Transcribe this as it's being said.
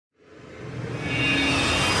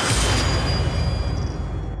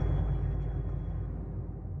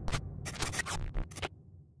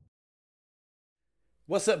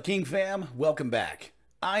What's up, King Fam? Welcome back.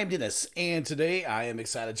 I am Dennis, and today I am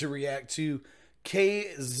excited to react to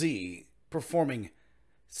KZ performing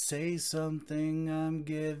Say Something, I'm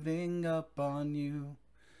Giving Up on You.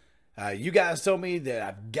 You guys told me that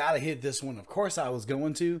I've got to hit this one. Of course I was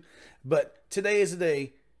going to, but today is the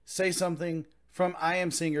day. Say Something from I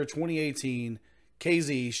Am Singer 2018.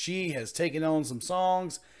 KZ, she has taken on some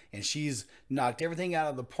songs, and she's knocked everything out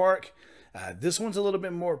of the park. This one's a little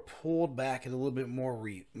bit more pulled back and a little bit more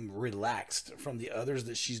relaxed from the others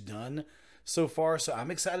that she's done so far. So I'm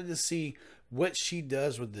excited to see what she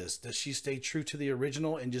does with this. Does she stay true to the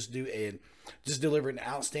original and just deliver an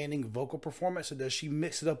outstanding vocal performance, or does she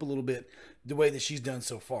mix it up a little bit the way that she's done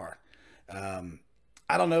so far?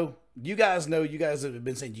 I don't know. You guys know. You guys have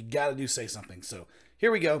been saying you got to Say Something. So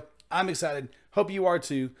here we go. I'm excited. Hope you are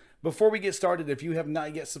too. Before we get started, if you have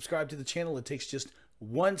not yet subscribed to the channel, it takes just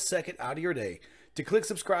 1 second out of your day to click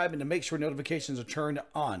subscribe and to make sure notifications are turned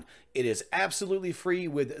on. It is absolutely free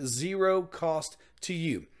with zero cost to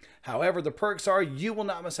you. However, the perks are you will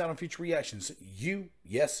not miss out on future reactions. You,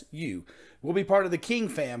 yes, you, will be part of the King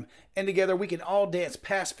Fam, and together we can all dance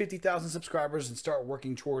past 50,000 subscribers and start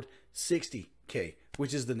working toward 60K,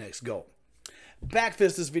 which is the next goal.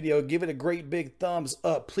 Backfist this video, give it a great big thumbs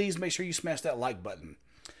up. Please make sure you smash that like button.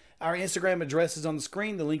 Our Instagram address is on the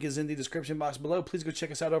screen. The link is in the description box below. Please go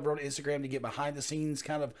check us out over on Instagram to get behind the scenes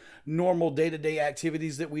kind of normal day-to-day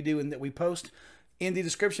activities that we do and that we post. In the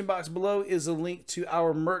description box below is a link to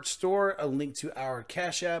our merch store, a link to our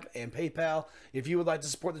Cash App and PayPal. If you would like to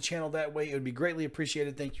support the channel that way, it would be greatly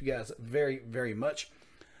appreciated. Thank you guys very, very much.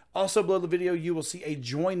 Also below the video, you will see a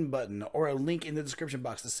join button or a link in the description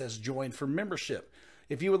box that says join for membership.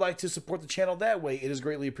 If you would like to support the channel that way, it is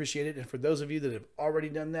greatly appreciated. And for those of you that have already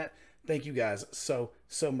done that, thank you guys so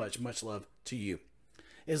much. Much love to you.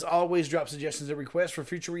 As always, drop suggestions and requests for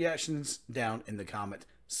future reactions down in the comment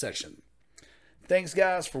section. Thanks,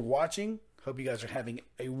 guys, for watching. Hope you guys are having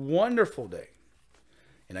a wonderful day.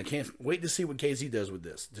 And I can't wait to see what KZ does with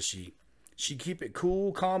this. Does she keep it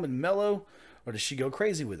cool, calm, and mellow, or does she go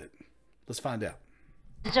crazy with it? Let's find out.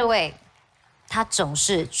 这位，他总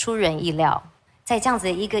是出人意料。在这样子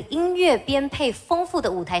的一个音乐编配丰富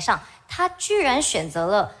的舞台上，他居然选择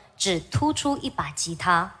了只突出一把吉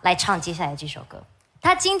他来唱接下来这首歌。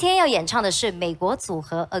他今天要演唱的是美国组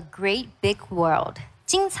合 A Great Big World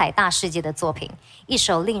精彩大世界的作品，一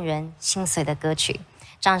首令人心碎的歌曲。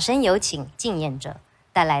掌声有请竞演者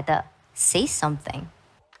带来的 Say Something。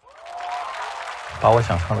把我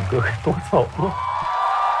想唱的歌给夺走了。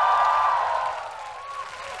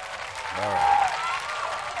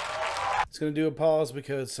Going to do a pause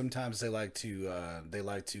because sometimes they like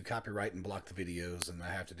to copyright and block the videos, and I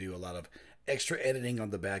have to do a lot of extra editing on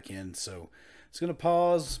the back end. So it's going to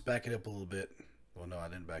pause, back it up a little bit. Well, no, I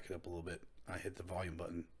didn't back it up a little bit. I hit the volume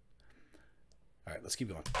button. All right, let's keep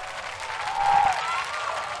going.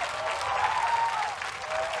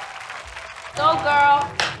 Go girl,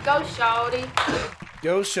 go shawty.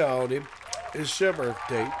 Go shawty, it's your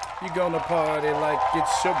birthday. You gonna party like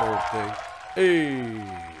it's your birthday.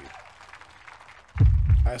 Hey.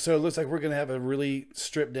 All right, so it looks like we're going to have a really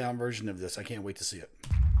stripped down version of this. I can't wait to see it.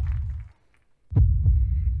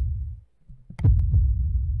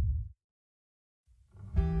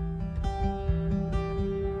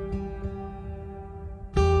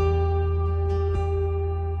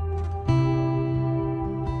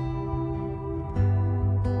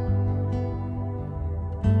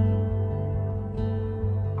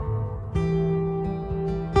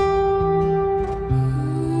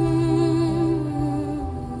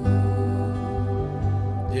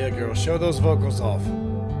 Yeah, girl, show those vocals off.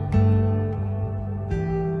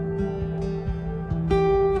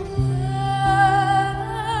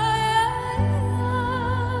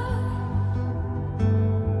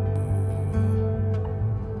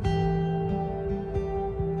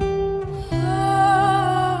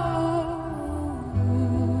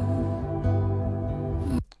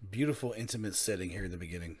 Beautiful, intimate setting here in the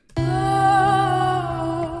beginning.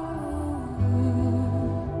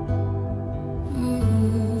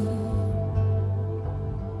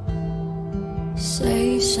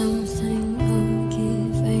 Say something, I'm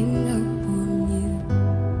giving up on you.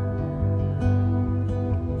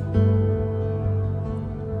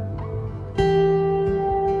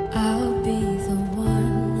 I'll be the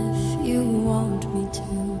one if you want me to.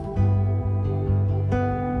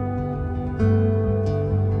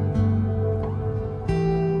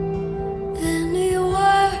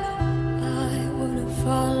 Anywhere I would have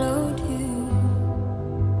followed you.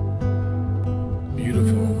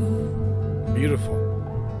 Beautiful. Beautiful.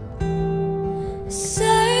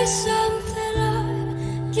 Say something,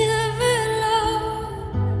 I'm giving up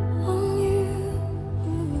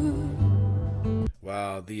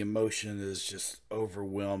the emotion is just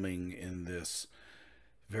overwhelming in this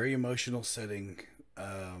very emotional setting.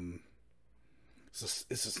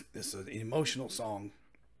 It's an emotional song,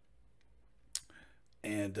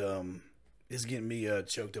 and it's getting me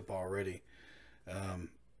choked up already.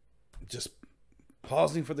 Just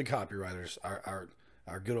pausing for the copywriters, our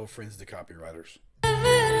good old friends, the copywriters.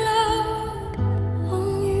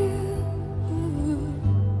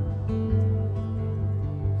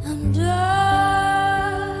 And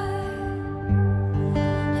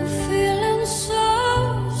I'm feeling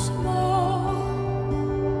so small.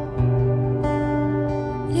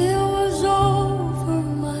 It was over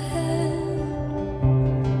my head.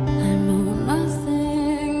 I know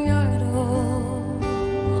nothing at all.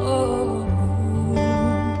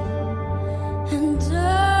 And I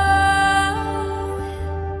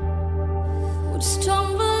would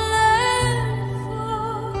stumble and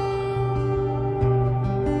fall.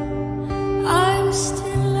 I'm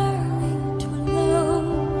still learning to love,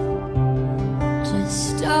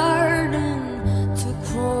 just starting to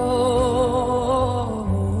crawl.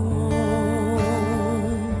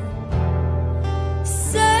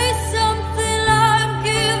 Say something, I'm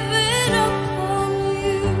giving up on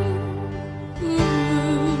you.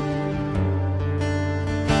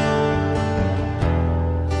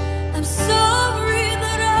 I'm sorry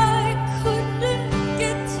that I couldn't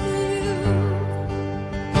get to you.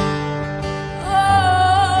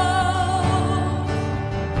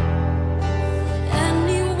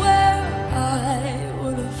 Anywhere I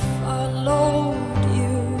would have followed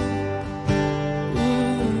you.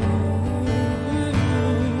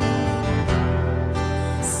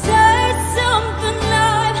 Say something,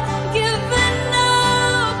 I'm giving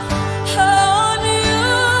up on you.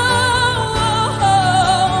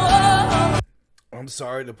 I'm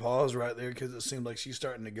sorry to pause right there because it seemed like she's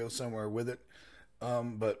starting to go somewhere with it.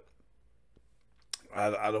 But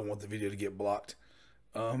I don't want the video to get blocked.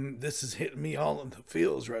 This is hitting me all in the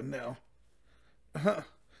feels right now.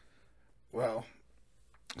 Wow.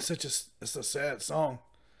 It's a sad song.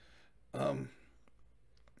 It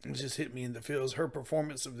just hit me in the feels. Her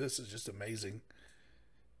performance of this is just amazing.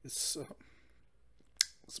 It's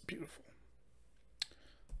beautiful.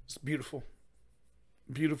 It's beautiful.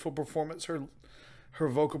 Beautiful performance. Her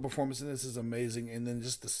vocal performance in this is amazing. And then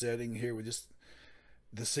just the setting here with just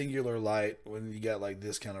the singular light, when you got like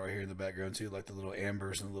this kind of right here in the background too, like the little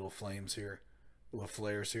ambers and little flames here, little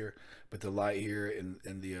flares here, but the light here and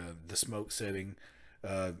the smoke setting,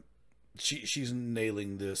 she's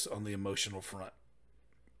nailing this on the emotional front,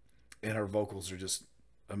 and her vocals are just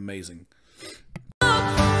amazing.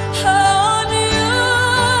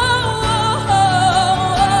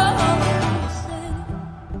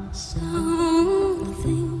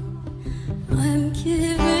 I'm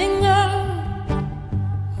giving up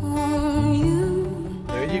on you.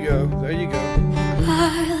 There you go. There you go.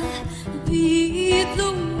 I'll be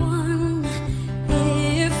the one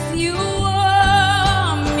if you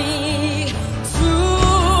want me to.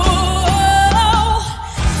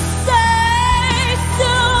 Say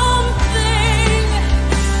something.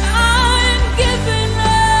 I'm giving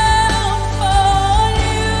up on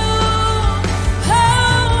you.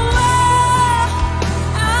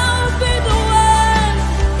 I'll be the one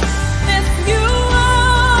if you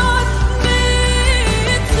want me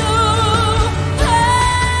to.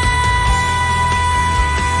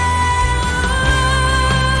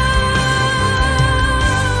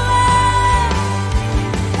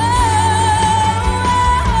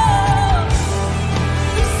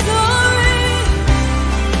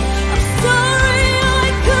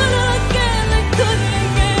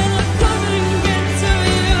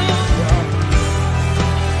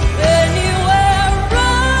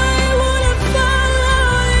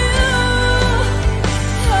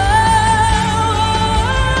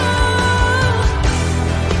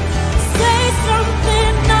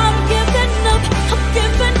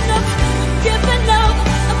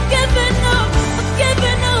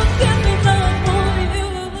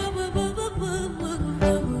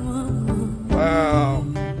 Wow.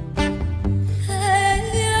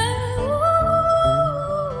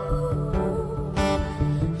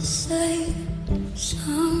 Say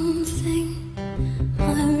something.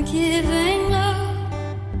 I'm giving up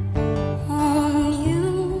on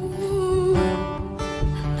you.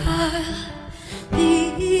 I'll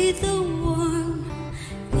be the one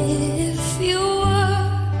if you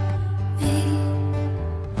want me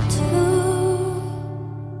to.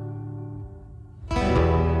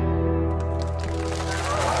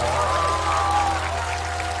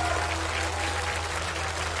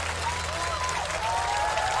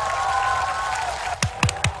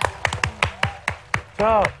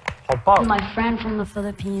 자, 好棒！ My friend from the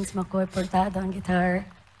Philippines, Makoy Portada on guitar.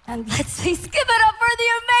 And let's please give it up for the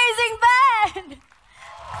amazing band!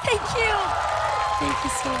 Thank you. Thank you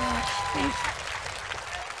so much. Thank you.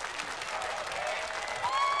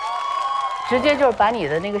 直接就是把你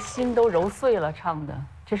的那个心都揉碎了唱的，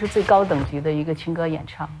这是最高等级的一个情歌演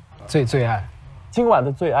唱。最爱，今晚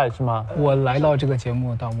的最爱是吗？我来到这个节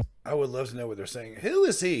目到目。 I would love to know what they're saying. Who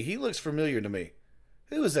is he? He looks familiar to me.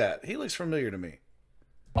 Who is that? He looks familiar to me.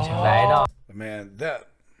 来到 Man, that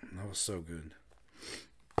was so good.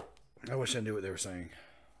 I wish I knew what they were saying.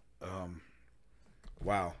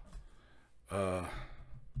 Wow. I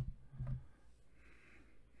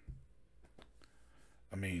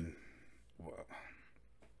mean,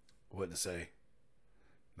 what to say?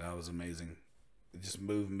 That was amazing. It just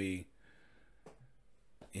moved me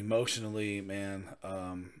emotionally, man.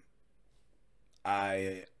 I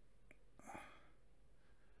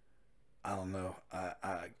don't know.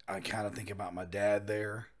 I kind of think about my dad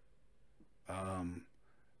there, a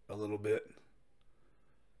little bit.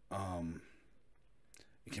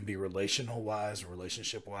 It can be relational wise,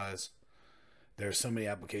 relationship wise. There are so many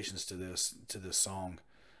applications to this song,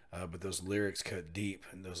 but those lyrics cut deep,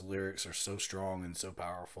 and those lyrics are so strong and so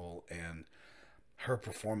powerful. And her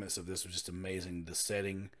performance of this was just amazing. The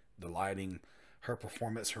setting, the lighting, her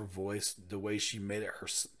performance, her voice, the way she made it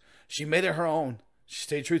her own. She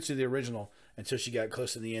stayed true to the original until she got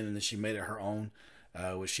close to the end, and then she made it her own,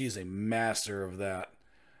 which she's a master of that.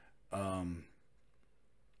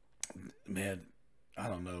 Man, I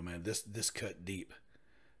don't know, man. This cut deep.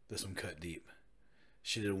 This one cut deep.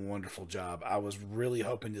 She did a wonderful job. I was really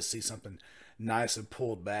hoping to see something nice and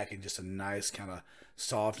pulled back and just a nice kind of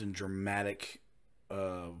soft and dramatic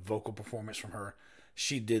vocal performance from her.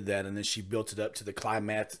 She did that, and then she built it up to the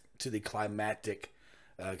climactic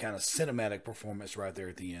kind of cinematic performance right there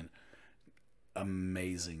at the end.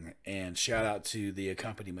 Amazing. And shout out to the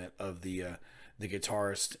accompaniment of the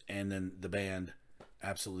guitarist and then the band.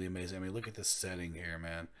 Absolutely amazing. I mean, look at this setting here,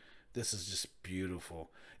 man. This is just beautiful.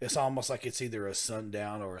 It's almost like it's either a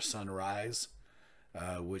sundown or a sunrise,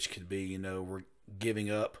 which could be, you know, we're giving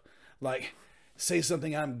up. Like, say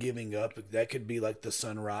something I'm giving up. That could be like the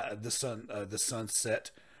sunrise, the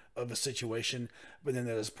sunset of a situation. But then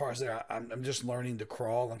there's parts there I'm just learning to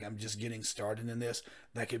crawl. Like, I'm just getting started in this.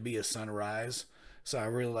 That could be a sunrise. So I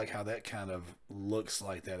really like how that kind of looks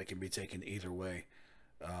like that. It can be taken either way.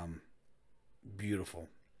 Beautiful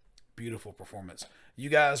performance. You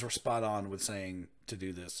guys were spot on with saying to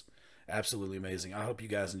do this. Absolutely amazing. I hope you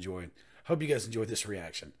guys enjoyed this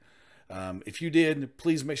reaction. If you did,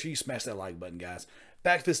 please make sure you smash that like button, guys.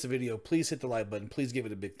 Back this video, please hit the like button. Please give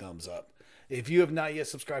it a big thumbs up. If you have not yet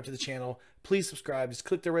subscribed to the channel, please subscribe. Just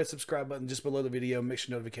click the red subscribe button just below the video. Make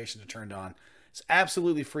sure notifications are turned on. It's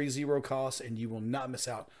absolutely free, zero cost, and you will not miss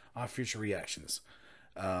out on future reactions.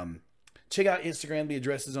 Check out Instagram. The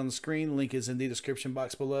address is on the screen. Link is in the description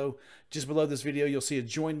box below. Just below this video, you'll see a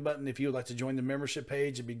join button. If you would like to join the membership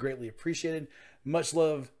page, it'd be greatly appreciated. Much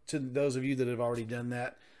love to those of you that have already done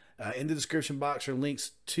that. In the description box are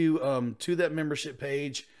links to that membership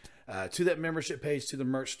page, to the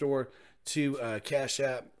merch store, to Cash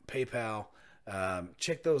App, PayPal.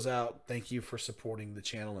 Check those out. Thank you for supporting the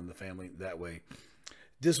channel and the family that way.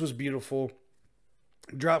 This was beautiful.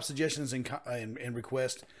 Drop suggestions and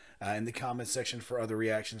requests in the comments section for other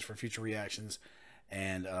reactions, for future reactions.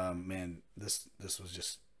 And man, this was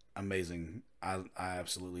just amazing. I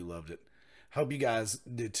absolutely loved it. Hope you guys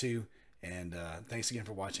did too. And thanks again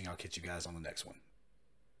for watching. I'll catch you guys on the next one.